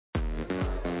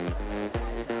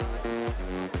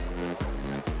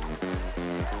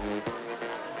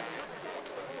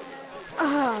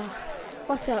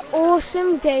What an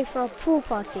awesome day for a pool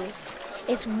party.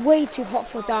 It's way too hot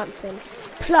for dancing.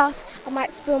 Plus, I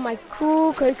might spill my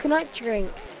cool coconut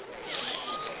drink.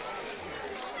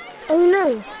 Oh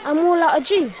no, I'm all out of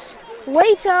juice.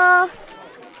 Waiter!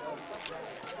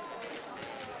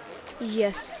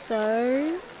 Yes,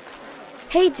 sir?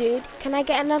 Hey dude, can I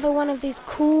get another one of these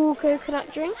cool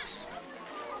coconut drinks?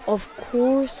 Of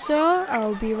course, sir.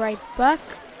 I'll be right back.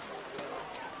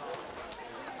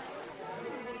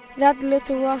 That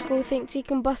little rascal thinks he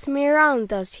can bust me around,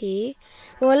 does he?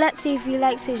 Well, let's see if he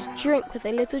likes his drink with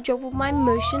a little drop of my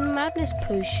motion madness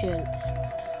potion.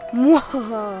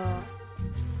 Mwah!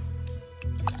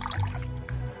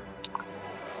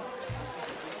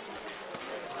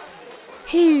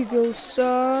 Here you go,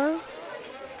 sir.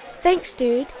 Thanks,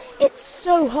 dude. It's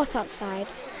so hot outside,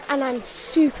 and I'm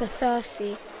super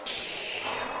thirsty.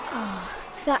 Ah,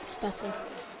 that's better.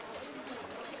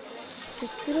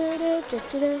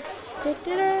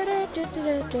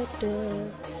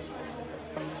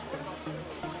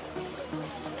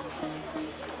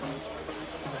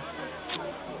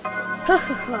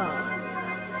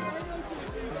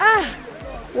 Ah!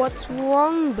 What's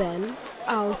wrong, Ben?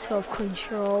 Out of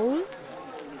control?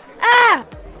 Ah!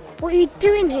 What are you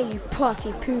doing here, you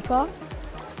party pooper?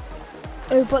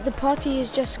 Oh, but the party is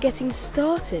just getting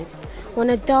started.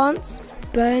 Wanna dance,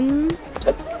 Ben?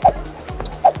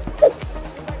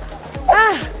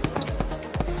 Ah!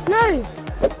 No!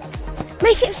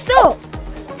 Make it stop!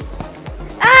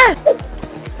 Ah!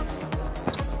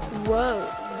 Whoa,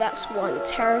 that's one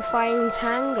terrifying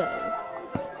tango.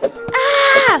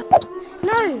 Ah!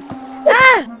 No!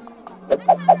 Ah!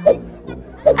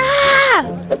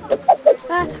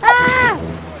 Ah!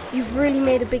 You've really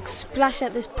made a big splash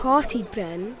at this party,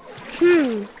 Ben.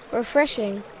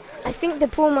 Refreshing. I think the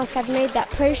pool must have made that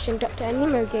potion Dr.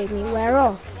 Anemo gave me wear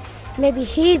off. Maybe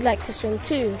he'd like to swim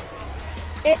too.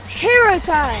 It's hero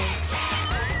time!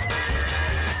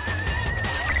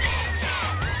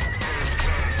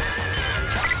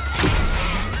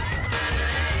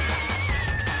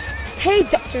 Hey,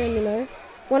 Dr. Anemo.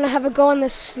 Wanna have a go on the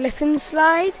slip and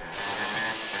slide?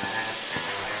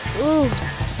 Ooh,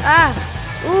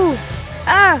 ooh,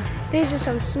 those are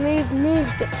some smooth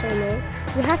moves, Dr. Anemo.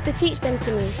 You have to teach them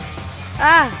to me.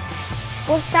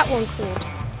 What's that one called?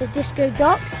 The disco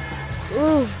dock?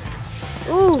 Ooh,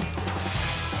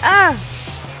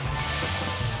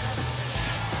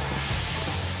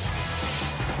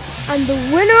 And the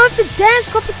winner of the dance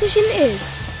competition is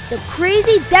the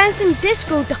crazy dancing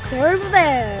disco doctor over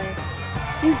there.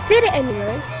 You did it,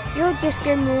 Anemo. Your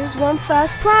disco moves won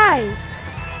first prize.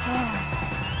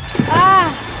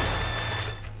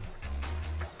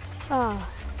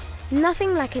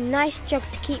 Nothing like a nice jog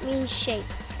to keep me in shape.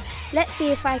 Let's see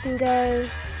if I can go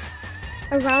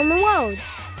around the world.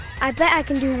 I bet I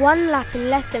can do one lap in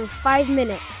less than 5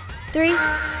 minutes. 3,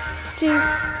 2,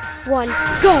 1,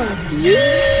 go!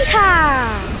 Yeehaw!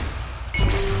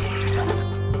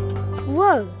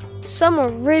 Whoa,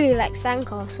 someone really likes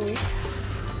sandcastles.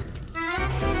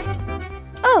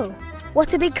 Oh,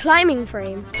 what a big climbing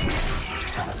frame.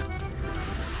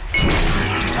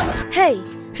 Hey,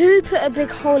 who put a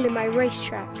big hole in my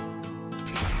racetrack?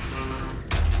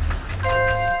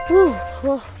 Woo,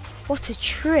 what a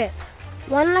trip.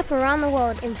 One lap around the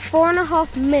world in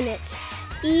 4.5 minutes.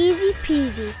 Easy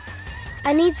peasy.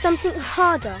 I need something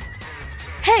harder.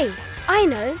 Hey, I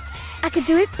know. I could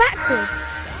do it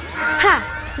backwards. Ha!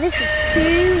 This is too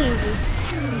easy.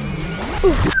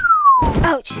 Ooh.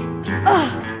 Ouch.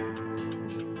 Ugh.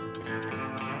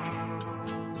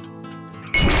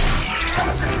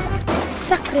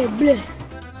 Sacre bleu.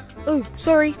 Oh,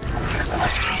 sorry.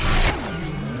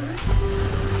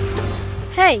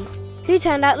 Hey, who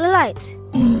turned out the lights?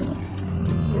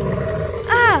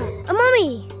 A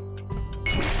mummy!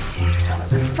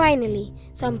 Finally,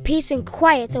 some peace and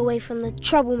quiet away from the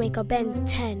troublemaker Ben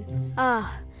 10.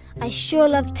 I sure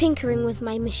love tinkering with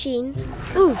my machines.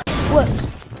 Ooh, whoops,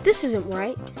 this isn't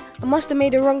right. I must have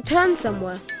made a wrong turn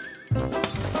somewhere.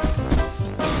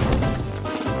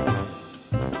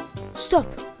 Stop!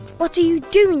 What are you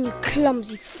doing, you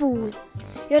clumsy fool?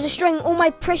 You're destroying all my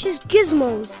precious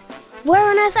gizmos. Where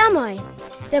on earth am I?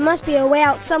 There must be a way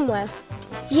out somewhere.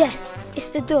 Yes,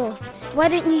 it's the door. Why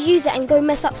don't you use it and go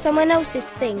mess up someone else's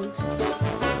things?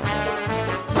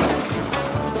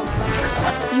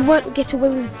 You won't get away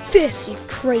with this, you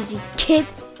crazy kid.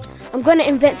 I'm going to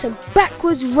invent some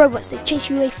backwards robots that chase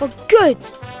you away for good.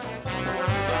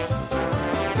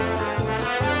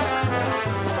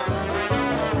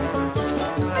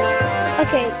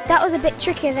 Okay, that was a bit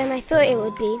trickier than I thought it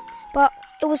would be, but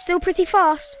it was still pretty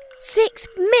fast. 6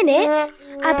 minutes?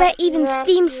 I bet even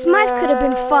Steam Smythe could have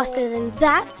been faster than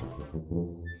that.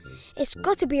 It's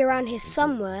got to be around here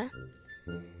somewhere.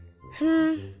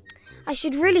 I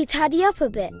should really tidy up a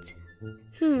bit.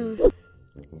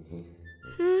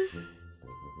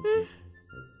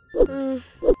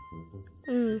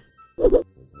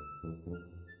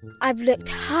 I've looked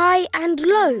high and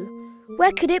low.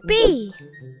 Where could it be?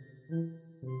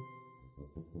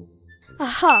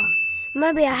 Aha!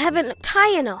 Maybe I haven't looked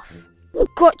high enough.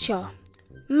 Gotcha!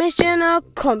 Mission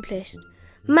accomplished.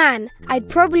 Man, I'd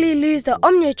probably lose the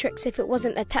Omnitrix if it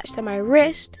wasn't attached to my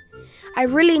wrist. I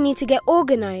really need to get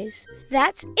organised.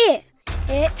 That's it!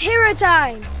 It's hero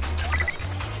time!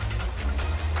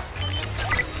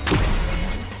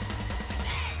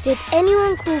 Did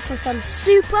anyone call for some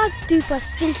super duper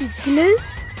stinky glue?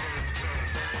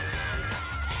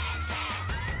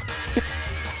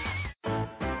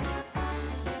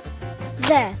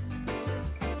 There.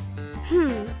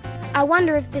 I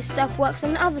wonder if this stuff works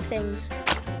on other things.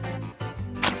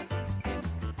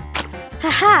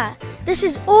 Haha! This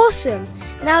is awesome!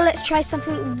 Now let's try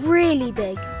something really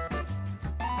big.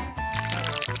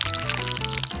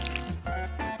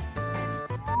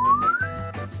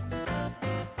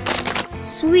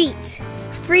 Sweet!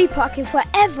 Free parking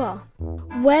forever!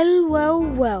 Well,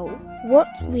 what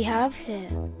we have here?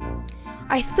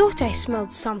 I thought I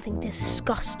smelled something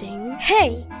disgusting.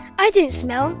 Hey, I don't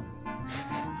smell.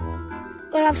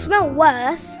 Well, I've smelled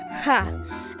worse. Ha!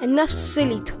 Enough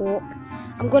silly talk.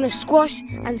 I'm gonna squash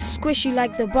and squish you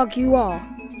like the bug you are.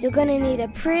 You're gonna need a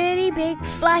pretty big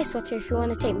fly swatter if you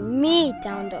want to take me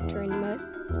down, Dr. Animo.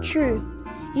 True,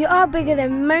 you are bigger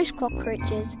than most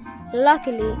cockroaches.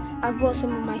 Luckily, I've brought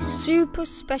some of my super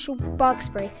special bug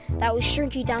spray that will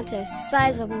shrink you down to the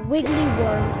size of a wiggly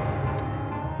worm.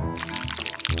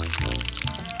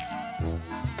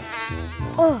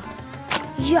 Oh,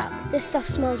 yuck, this stuff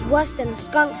smells worse than a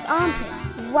skunk's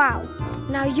armpits. Wow,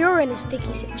 now you're in a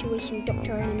sticky situation,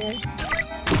 Dr. Animo.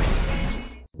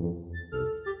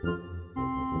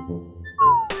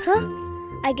 Huh?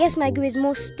 I guess my goo is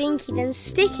more stinky than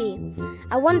sticky.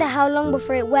 I wonder how long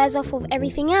before it wears off of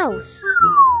everything else.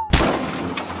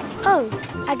 Oh,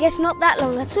 I guess not that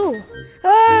long at all.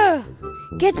 Ah!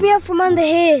 Get me out from under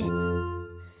here!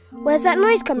 Where's that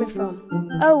noise coming from?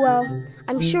 Oh well,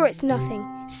 I'm sure it's nothing.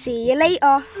 See you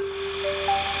later.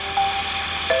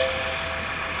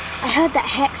 I heard that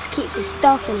Hex keeps his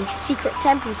stuff in a secret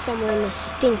temple somewhere in this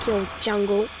stinky old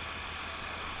jungle.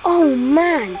 Oh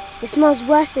man, it smells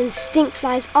worse than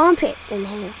Stinkfly's armpits in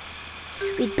here.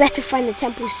 We'd better find the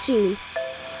temple soon.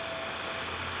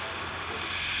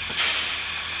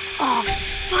 Oh,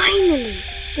 finally!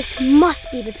 This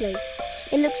must be the place.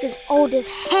 It looks as old as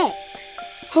Hex.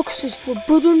 Hex's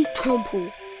forbidden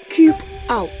temple. Keep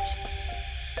out.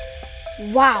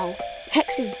 Wow,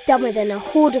 Hex is dumber than a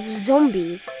horde of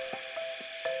zombies.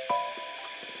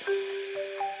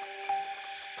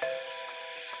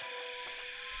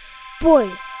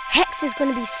 Boy, Hex is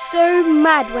going to be so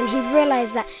mad when he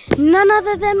realizes that none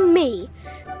other than me,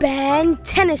 Ben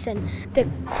Tennyson, the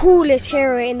coolest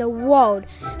hero in the world,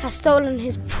 has stolen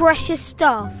his precious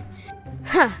staff.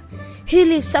 Huh, who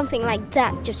leaves something like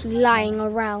that just lying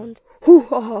around? Hoo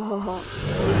ha ha ha ha.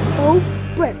 Oh,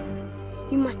 Ben,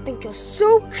 you must think you're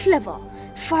so clever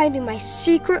finding my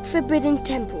secret forbidden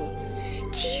temple.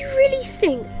 Do you really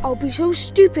think I'll be so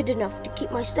stupid enough to keep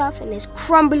my staff in this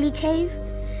crumbly cave?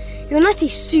 You're not a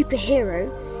superhero,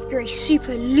 you're a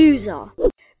super loser.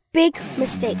 Big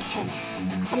mistake, Hex.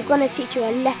 I'm gonna teach you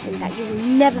a lesson that you will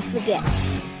never forget.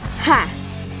 Ha!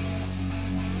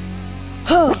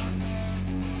 Huh!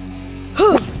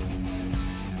 Huh!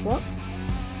 What?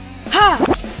 Ha!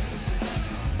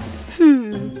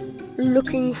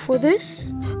 Looking for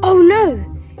this? Oh no!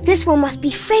 This one must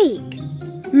be fake.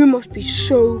 You must be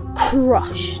so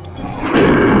crushed.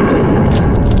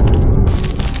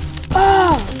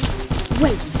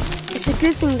 Wait, it's a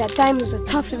good thing that diamonds are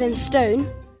tougher than stone.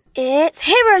 It's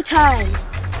hero time!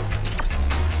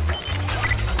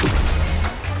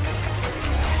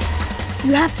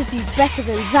 You have to do better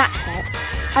than that, Hex.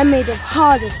 I'm made of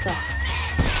harder stuff.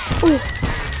 Ooh.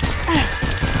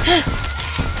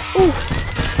 Ooh.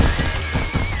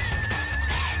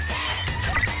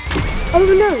 Oh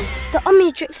no, the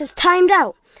Omnitrix has timed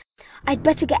out. I'd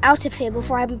better get out of here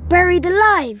before I'm buried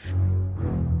alive.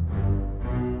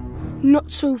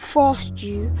 Not so fast,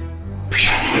 you.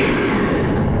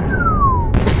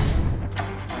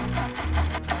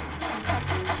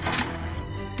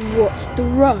 What's the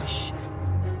rush?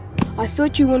 I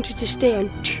thought you wanted to stay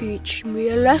and teach me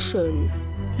a lesson.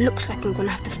 Looks like I'm gonna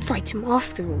have to fight him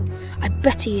after all. I'd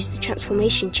better use the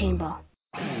transformation chamber.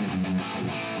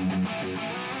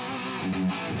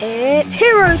 It's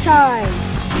hero time!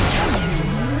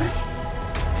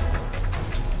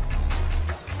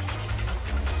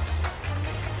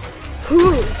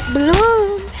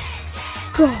 Bloom!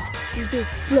 God, you big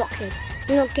blockhead.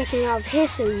 You're not getting out of here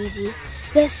so easy.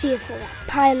 Let's see if that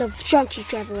pile of junk you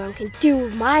drive around can deal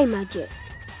with my magic.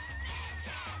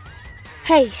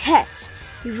 Hey, Het,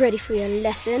 you ready for your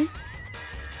lesson?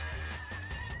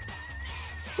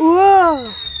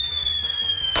 Whoa!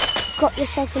 Got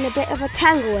yourself in a bit of a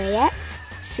tangle, eh, Het?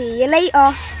 See you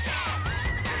later.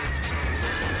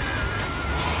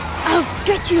 I'll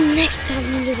get you next time,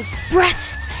 you little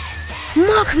brat.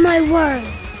 Mark my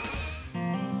words.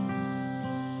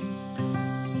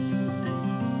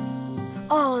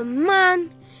 Oh man,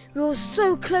 we were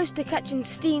so close to catching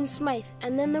Steam Smythe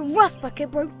and then the rust bucket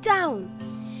broke down.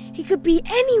 He could be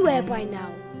anywhere by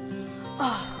now.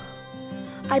 Oh,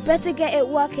 I better get it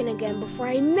working again before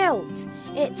I melt.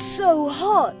 It's so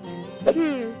hot.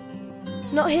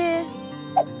 Not here.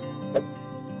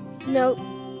 Nope.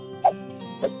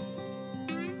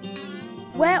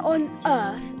 Where on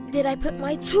earth did I put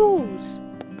my tools?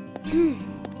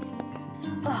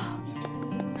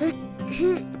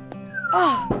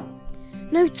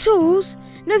 No tools?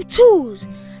 No tools!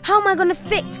 How am I going to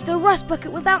fix the rust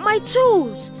bucket without my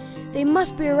tools? They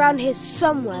must be around here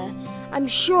somewhere. I'm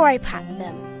sure I packed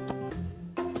them.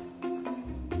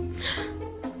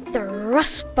 The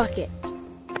rust bucket.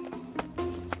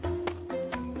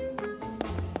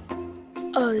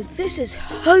 Oh, this is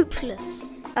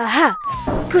hopeless. Aha!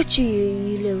 Got you,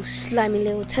 you little slimy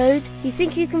little toad. You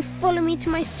think you can follow me to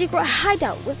my secret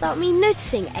hideout without me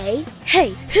noticing, eh? Hey,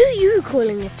 who are you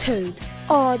calling a toad?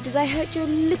 Oh, did I hurt your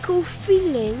little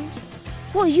feelings?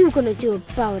 What are you gonna do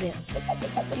about it?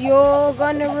 You're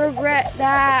gonna regret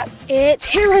that. It's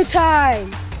hero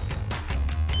time!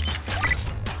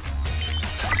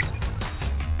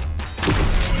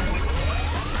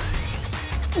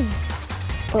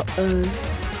 Uh-oh.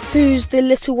 Who's the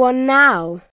little one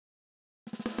now?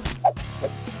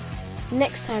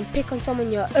 Next time, pick on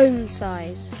someone your own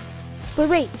size. But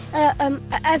wait,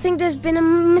 I think there's been a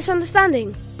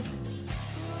misunderstanding.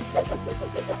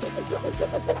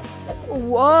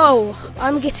 Whoa,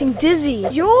 I'm getting dizzy.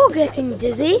 You're getting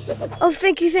dizzy? Oh,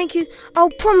 thank you. I'll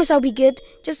promise I'll be good.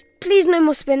 Just please no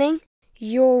more spinning.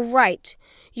 You're right.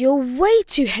 You're way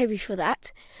too heavy for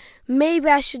that. Maybe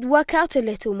I should work out a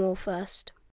little more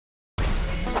first.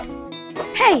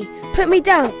 Hey, put me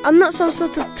down. I'm not some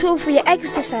sort of tool for your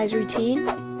exercise routine.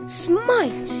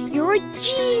 Smythe, you're a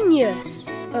genius.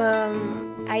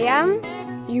 I am?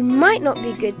 You might not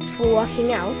be good for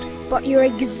working out, but you're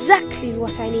exactly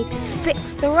what I need to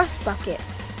fix the rust bucket.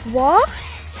 What?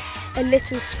 A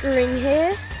little screwing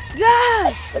here.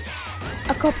 Yeah!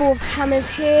 A couple of hammers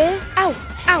here. Ow,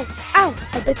 ow, ow.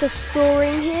 A bit of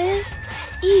sawing here.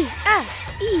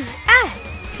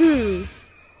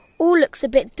 All looks a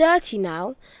bit dirty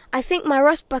now. I think my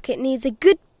rust bucket needs a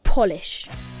good polish.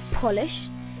 Polish?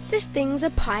 This thing's a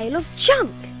pile of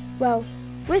junk. Well,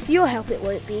 with your help it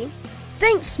won't be.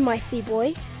 Thanks, Smythy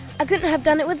boy. I couldn't have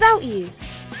done it without you.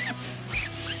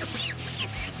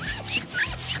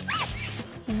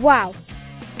 Wow,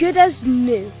 good as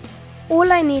new.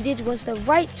 All I needed was the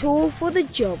right tool for the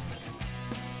job.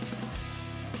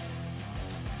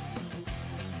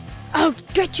 I'll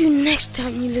get you next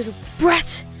time, you little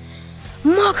brat.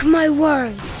 Mark my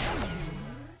words.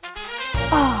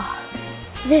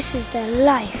 This is the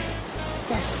life.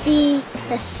 The sea,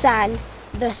 the sand,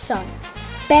 the sun.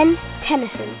 Ben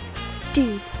Tennyson.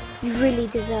 Dude, you really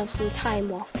deserve some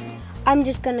time off. I'm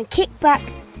just gonna kick back,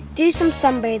 do some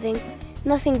sunbathing,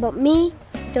 nothing but me,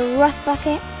 the rust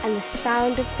bucket, and the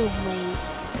sound of the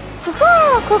waves.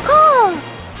 Caw-caw, caw-caw!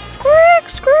 Squeak,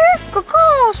 squeak,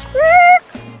 caw-caw,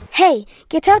 squeak! Hey,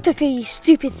 get out of here, you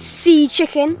stupid sea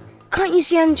chicken! Can't you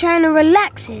see I'm trying to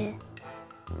relax here?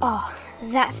 Oh,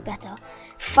 that's better.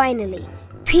 Finally,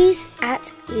 peace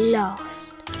at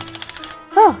last.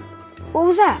 Oh, what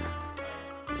was that?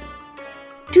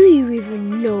 Do you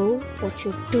even know what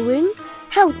you're doing?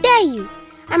 How dare you?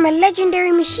 I'm a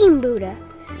legendary machine builder.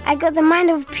 I got the mind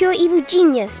of a pure evil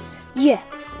genius. Yeah,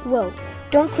 well,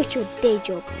 don't quit your day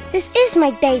job. This is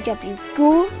my day job, you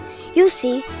ghoul. You'll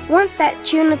see, once that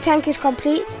tuna tank is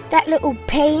complete, that little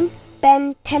pain,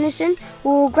 Ben Tennyson,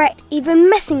 will regret even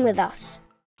messing with us.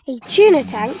 A tuna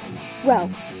tank? Well,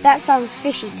 that sounds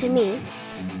fishy to me.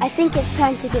 I think it's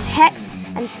time to give Hex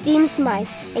and Steam Smythe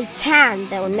a tan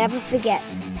they'll never forget.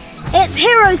 It's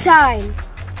hero time!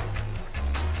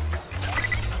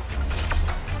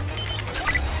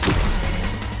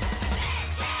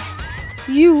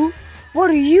 You? What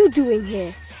are you doing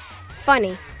here?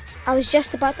 Funny, I was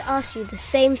just about to ask you the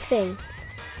same thing.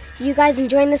 You guys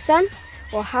enjoying the sun?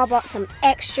 Or how about some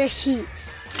extra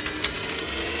heat?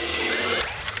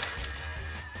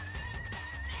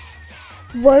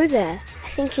 Whoa there, I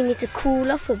think you need to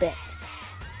cool off a bit.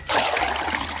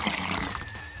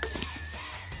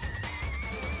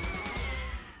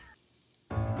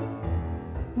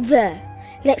 There,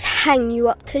 let's hang you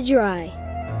up to dry.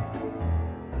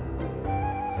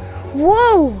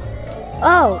 Whoa!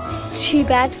 Oh, too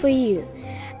bad for you.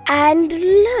 And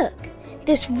look,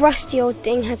 this rusty old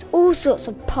thing has all sorts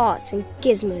of parts and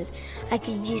gizmos I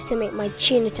could use to make my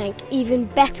tuna tank even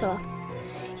better.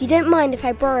 You don't mind if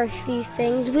I borrow a few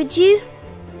things, would you?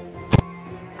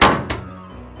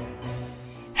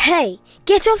 Hey,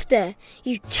 get off there,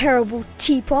 you terrible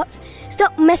teapot.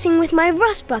 Stop messing with my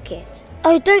rust bucket.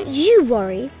 Oh, don't you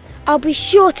worry. I'll be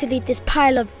sure to leave this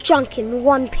pile of junk in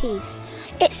one piece.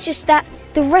 It's just that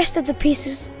the rest of the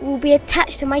pieces will be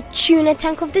attached to my tuna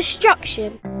tank of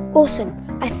destruction. Awesome.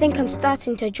 I think I'm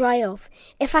starting to dry off.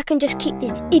 If I can just keep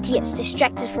these idiots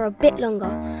distracted for a bit longer,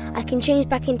 I can change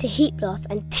back into Heat Blast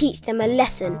and teach them a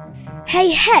lesson.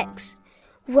 Hey, Hex!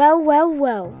 Well, well,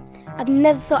 well. I've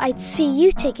never thought I'd see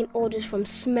you taking orders from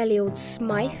smelly old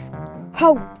Smythe.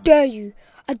 How dare you!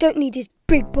 I don't need this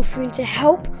big buffoon to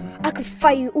help. I could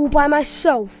fight you all by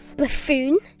myself.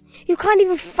 Buffoon? You can't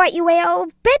even fight your way out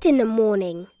of bed in the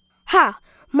morning. Ha!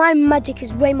 My magic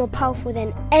is way more powerful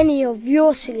than any of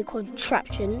your silly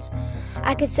contraptions.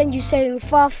 I could send you sailing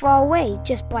far, far away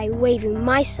just by waving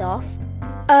my staff.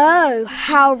 Oh,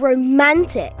 how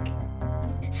romantic.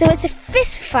 So it's a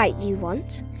fist fight you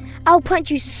want? I'll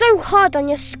punch you so hard on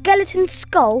your skeleton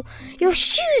skull, your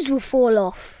shoes will fall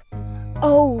off.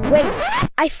 Oh, wait,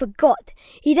 I forgot.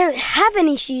 You don't have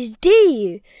any shoes, do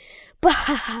you?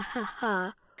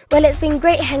 Bah-ha-ha-ha-ha. Well, it's been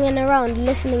great hanging around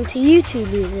listening to you two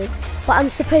losers, but I'm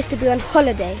supposed to be on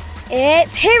holiday.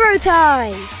 It's hero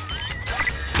time!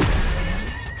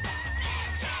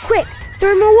 Quick,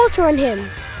 throw more water on him.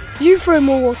 You throw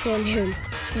more water on him.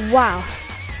 Wow,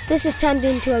 this has turned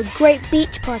into a great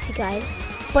beach party, guys.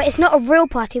 But it's not a real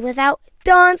party without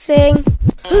dancing.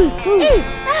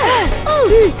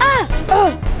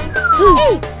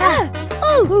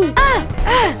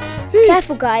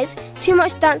 Careful, guys. Too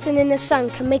much dancing in the sun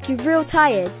can make you real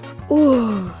tired.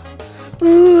 Ooh.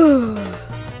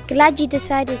 Glad you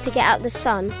decided to get out the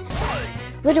sun.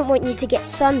 Wouldn't want you to get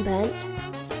sunburnt.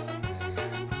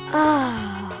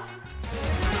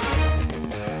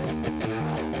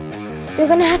 You're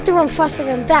gonna have to run faster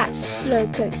than that,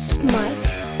 Slowcoat Smythe.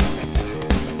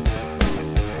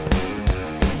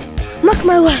 Mark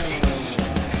my words.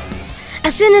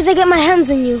 As soon as I get my hands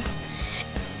on you,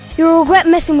 you'll regret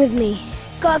messing with me.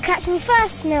 Gotta catch me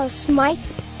first, Snail Smythe.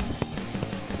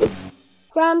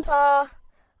 Grandpa.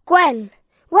 Gwen,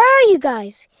 where are you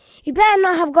guys? You better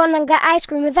not have gone and get ice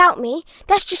cream without me.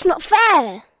 That's just not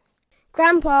fair.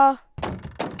 Grandpa.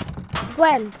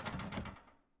 Gwen.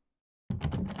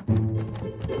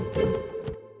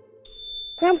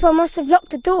 Grandpa must have locked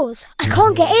the doors. I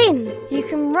can't get in. You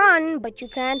can run, but you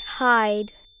can't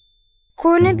hide.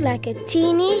 Cornered like a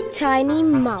teeny tiny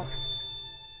mouse.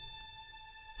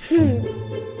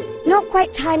 Not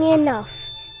quite tiny enough,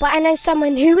 but I know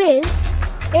someone who is.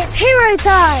 It's hero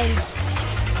time!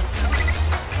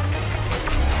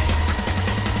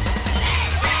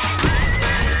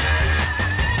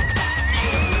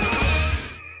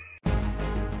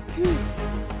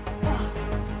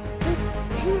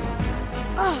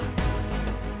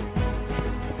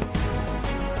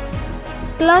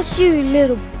 Blast you,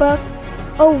 little bug.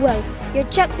 Oh well, you're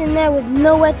trapped in there with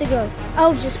nowhere to go.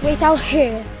 I'll just wait out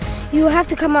here. You'll have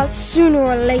to come out sooner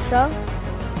or later.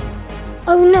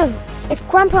 Oh no, if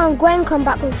Grandpa and Gwen come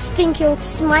back with stinky old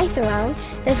Smythe around,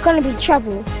 there's gonna be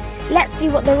trouble. Let's see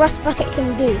what the rust bucket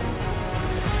can do.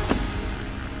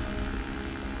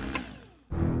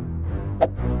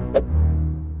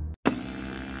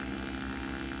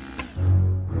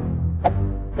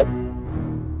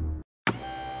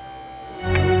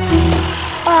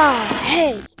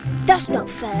 Hey, that's not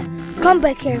fair. Come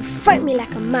back here and fight me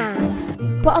like a man.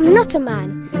 But I'm not a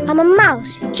man. I'm a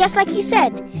mouse, just like you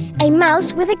said. A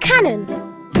mouse with a cannon.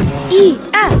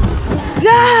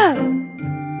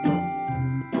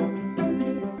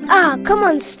 Come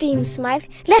on, Steam Smythe.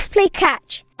 Let's play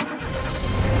catch. Ouch!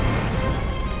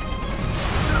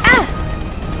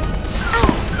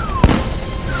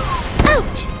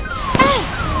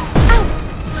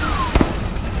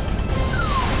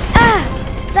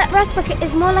 That rust bucket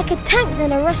is more like a tank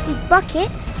than a rusty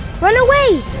bucket. Run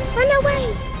away! Run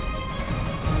away!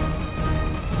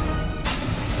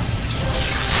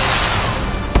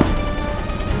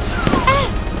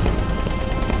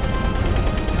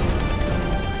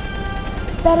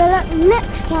 Better luck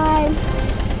next time.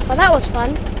 Well, that was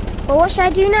fun. But what should I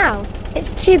do now?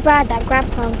 It's too bad that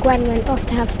Grandpa and Gwen went off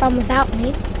to have fun without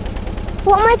me.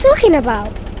 What am I talking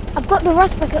about? I've got the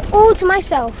rust bucket all to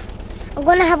myself. I'm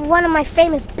going to have one of my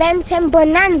famous Ben 10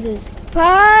 bonanzas.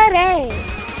 Party!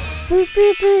 Boo,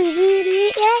 boo, boo, doo,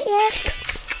 doo, yeah, yeah.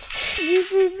 Boo,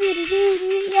 boo, boo, doo,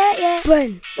 doo, yeah, yeah.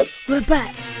 Ben, we're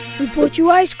back. We brought you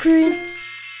ice cream.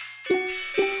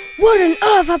 What on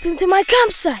earth happened to my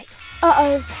campsite?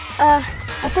 I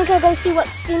think I'll go see what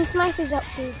Steam Smythe is up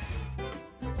to.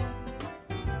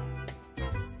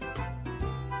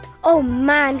 Oh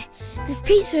man, this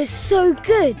pizza is so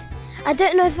good. I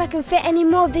don't know if I can fit any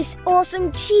more of this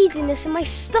awesome cheesiness in my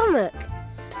stomach.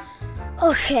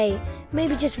 Okay,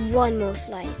 maybe just one more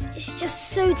slice. It's just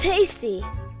so tasty.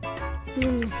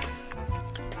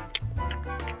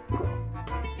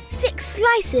 6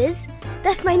 slices?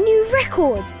 That's my new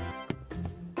record.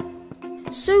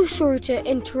 So sorry to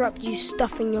interrupt you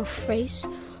stuffing your face,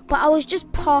 but I was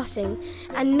just passing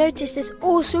and noticed this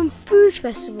awesome food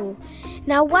festival.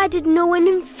 Now why did no one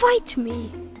invite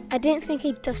me? I didn't think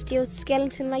a dusty old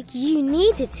skeleton like you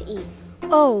needed to eat.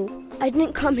 Oh, I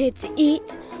didn't come here to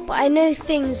eat, but I know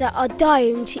things that are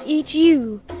dying to eat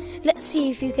you. Let's see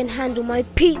if you can handle my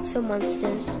pizza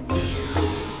monsters.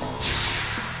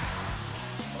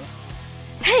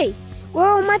 Hey, where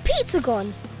are all my pizza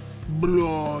gone?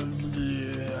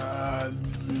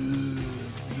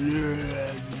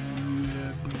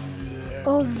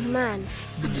 Oh man,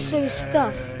 I'm so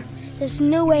stuffed. There's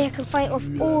no way I can fight off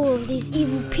all of these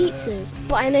evil pizzas,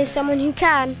 but I know someone who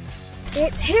can.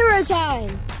 It's hero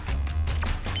time!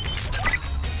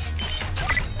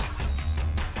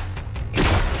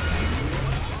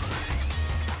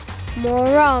 More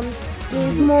arms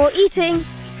means more eating.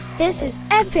 This is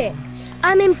epic.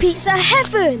 I'm in pizza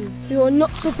heaven. You're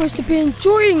not supposed to be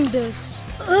enjoying this.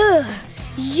 Ugh,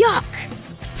 yuck.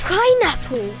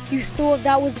 Pineapple. You thought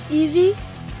that was easy?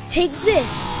 Take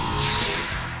this.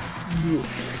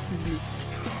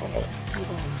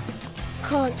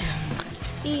 Can't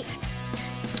eat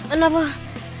another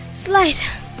slice.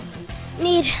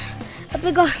 Need a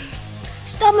bigger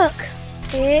stomach.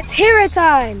 It's hero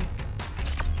time.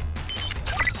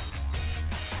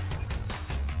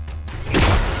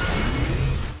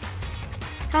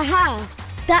 Haha,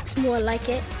 that's more like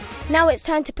it. Now it's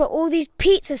time to put all these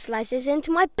pizza slices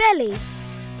into my belly.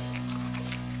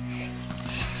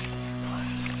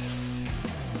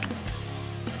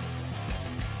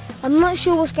 I'm not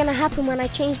sure what's going to happen when I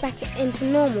change back into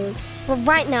normal, but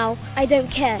right now, I don't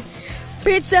care.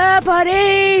 Pizza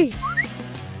party!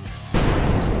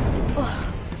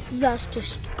 Oh, that's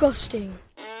disgusting.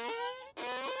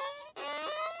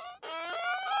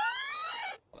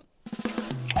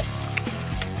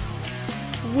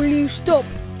 Will you stop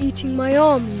eating my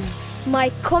army?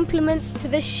 My compliments to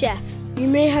the chef. You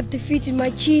may have defeated my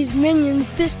cheese minions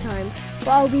this time, but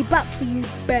I'll be back for you,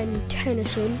 Ben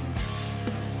Tennyson.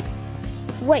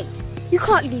 Wait, you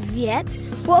can't leave yet.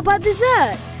 What about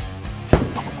dessert?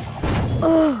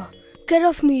 Ugh, get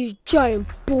off me, you giant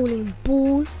bowling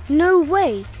ball. No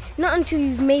way, not until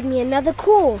you've made me another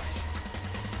course.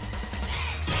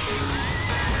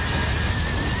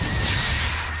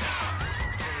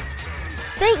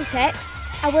 Thanks, Hex.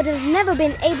 I would have never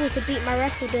been able to beat my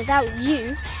record without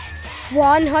you.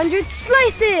 100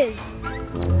 slices!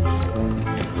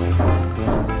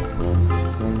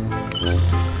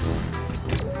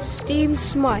 Steam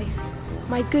Smythe,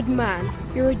 my good man,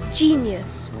 you're a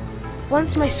genius.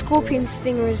 Once my scorpion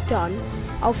stinger is done,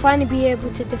 I'll finally be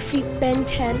able to defeat Ben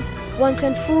 10 once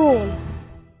and for all.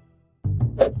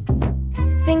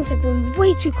 Things have been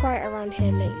way too quiet around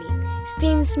here lately.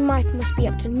 Steam Smythe must be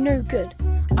up to no good.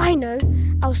 I know,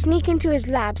 I'll sneak into his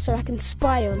lab so I can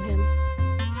spy on him.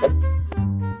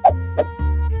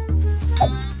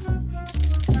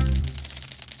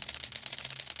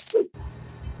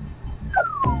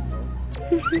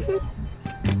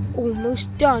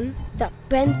 Almost done. That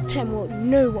Ben 10 won't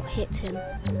know what hit him.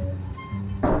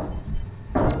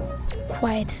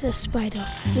 Quiet as a spider.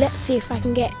 Let's see if I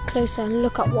can get closer and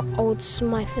look at what old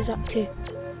Smythe is up to.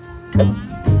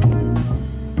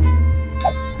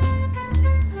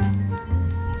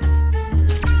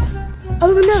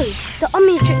 Oh no, the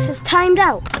Omnitrix has timed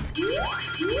out.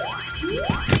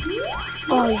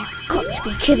 Oh, you've got to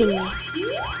be kidding me.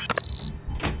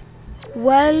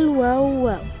 Well, well,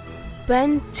 well.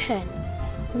 Ben 10.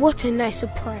 What a nice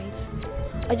surprise.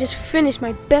 I just finished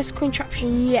my best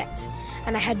contraption yet,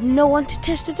 and I had no one to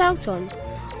test it out on.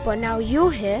 But now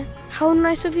you're here, how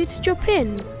nice of you to drop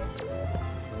in.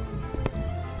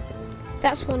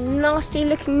 That's one nasty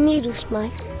looking needle,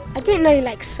 Smythe. I didn't know you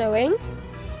liked sewing.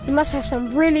 You must have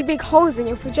some really big holes in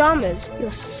your pajamas.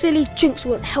 Your silly jokes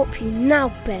won't help you now,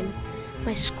 Ben.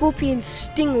 My scorpion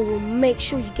stinger will make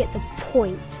sure you get the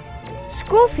point.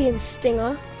 Scorpion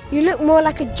stinger? You look more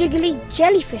like a jiggly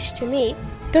jellyfish to me.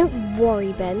 Don't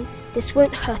worry, Ben. This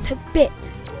won't hurt a bit.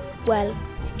 Well,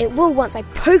 it will once I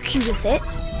poke you with it.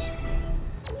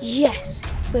 Yes,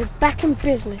 we're back in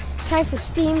business. Time for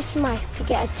Steam Smythe to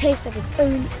get a taste of his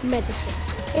own medicine.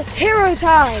 It's hero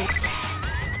time!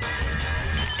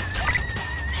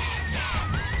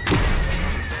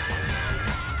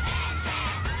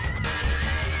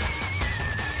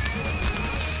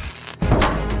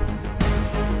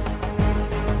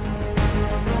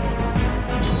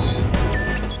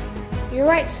 You're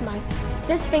right, Smythe.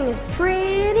 This thing is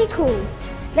pretty cool.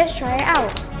 Let's try it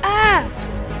out. Ah!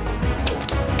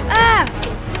 Ah!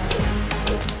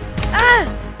 Ah!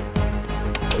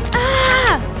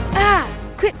 Ah!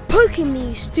 Ah! Quit poking me,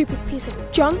 you stupid piece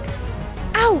of junk.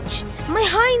 Ouch! My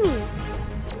hiney!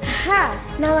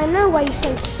 Ha! Now I know why you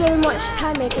spend so much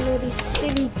time making all these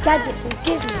silly gadgets and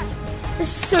gizmos. They're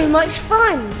so much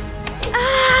fun!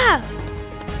 Ah!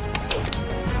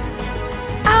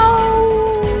 Ow!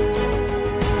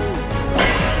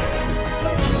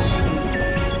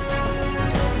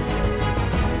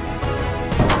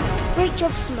 Great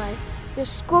job, Smythe. Your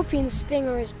scorpion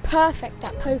stinger is perfect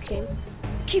at poking.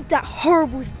 Keep that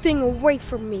horrible thing away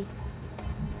from me.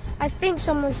 I think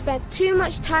someone spent too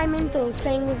much time indoors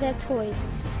playing with their toys.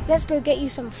 Let's go get you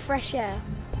some fresh air.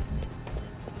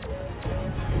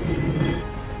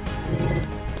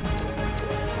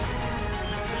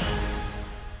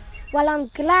 Well, I'm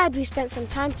glad we spent some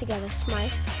time together,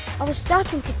 Smythe. I was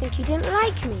starting to think you didn't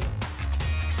like me.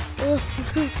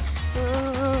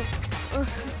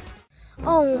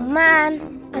 Oh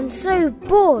man, I'm so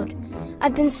bored.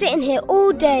 I've been sitting here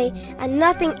all day and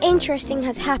nothing interesting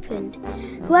has happened.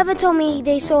 Whoever told me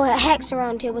they saw a hex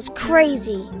around here was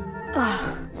crazy.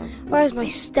 Ugh, where's my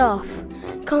stuff?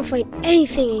 Can't find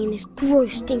anything in this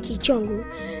gross, stinky jungle.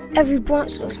 Every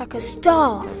branch looks like a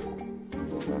staff.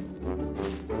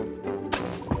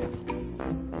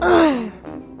 Ugh,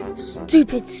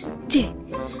 stupid stick.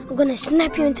 I'm gonna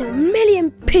snap you into a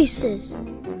million pieces.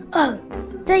 Oh,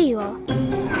 there you are.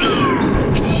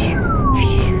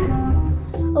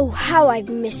 Oh, how I've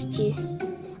missed you.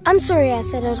 I'm sorry I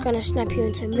said I was going to snap you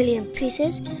into a million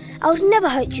pieces. I would never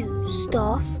hurt you,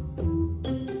 staff.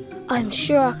 I'm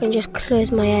sure I can just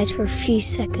close my eyes for a few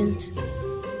seconds.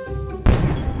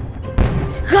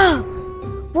 Go!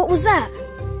 What was that?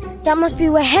 That must be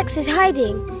where Hex is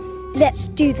hiding. Let's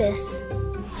do this.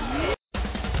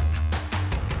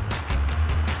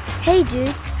 Hey dude,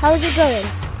 how's it going?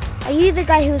 Are you the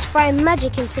guy who was firing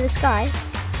magic into the sky?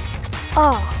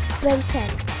 Ah, Ben 10.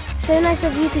 So nice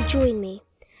of you to join me.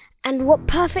 And what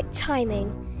perfect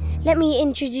timing. Let me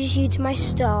introduce you to my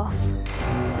staff.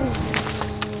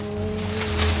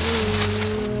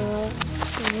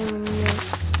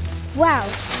 Wow,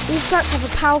 these plants have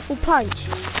a powerful punch.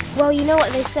 Well, you know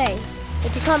what they say.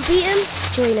 If you can't beat them,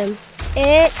 join them.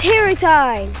 It's hero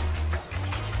time!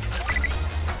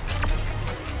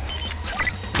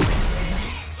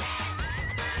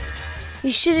 You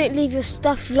shouldn't leave your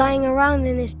stuff lying around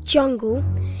in this jungle.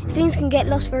 Things can get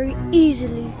lost very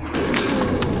easily.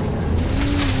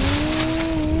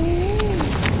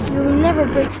 You'll never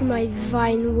break through my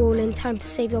vine wall in time to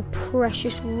save your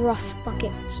precious rust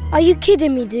bucket. Are you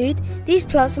kidding me, dude? These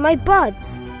plants are my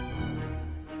buds.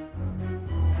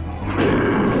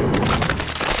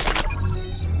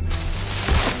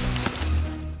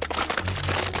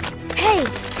 Hey,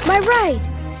 my ride!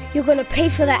 You're gonna pay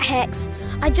for that, Hex.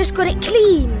 I just got it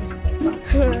clean.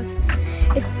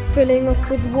 It's filling up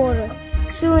with water.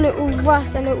 Soon it will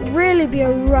rust and it'll really be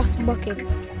a rust bucket.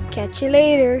 Catch you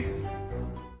later.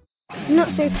 Not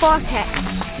so fast, Hex.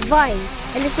 Vines,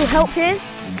 a little help here?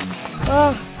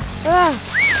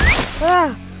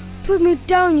 Put me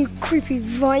down, you creepy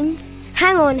vines.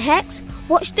 Hang on, Hex.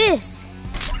 Watch this.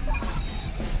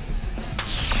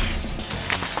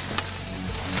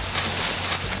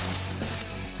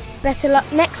 Better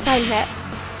luck next time, Hex.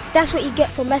 That's what you get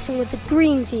for messing with the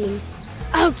green team.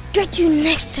 I'll get you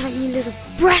next time, you little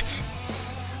brat.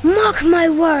 Mark my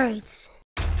words.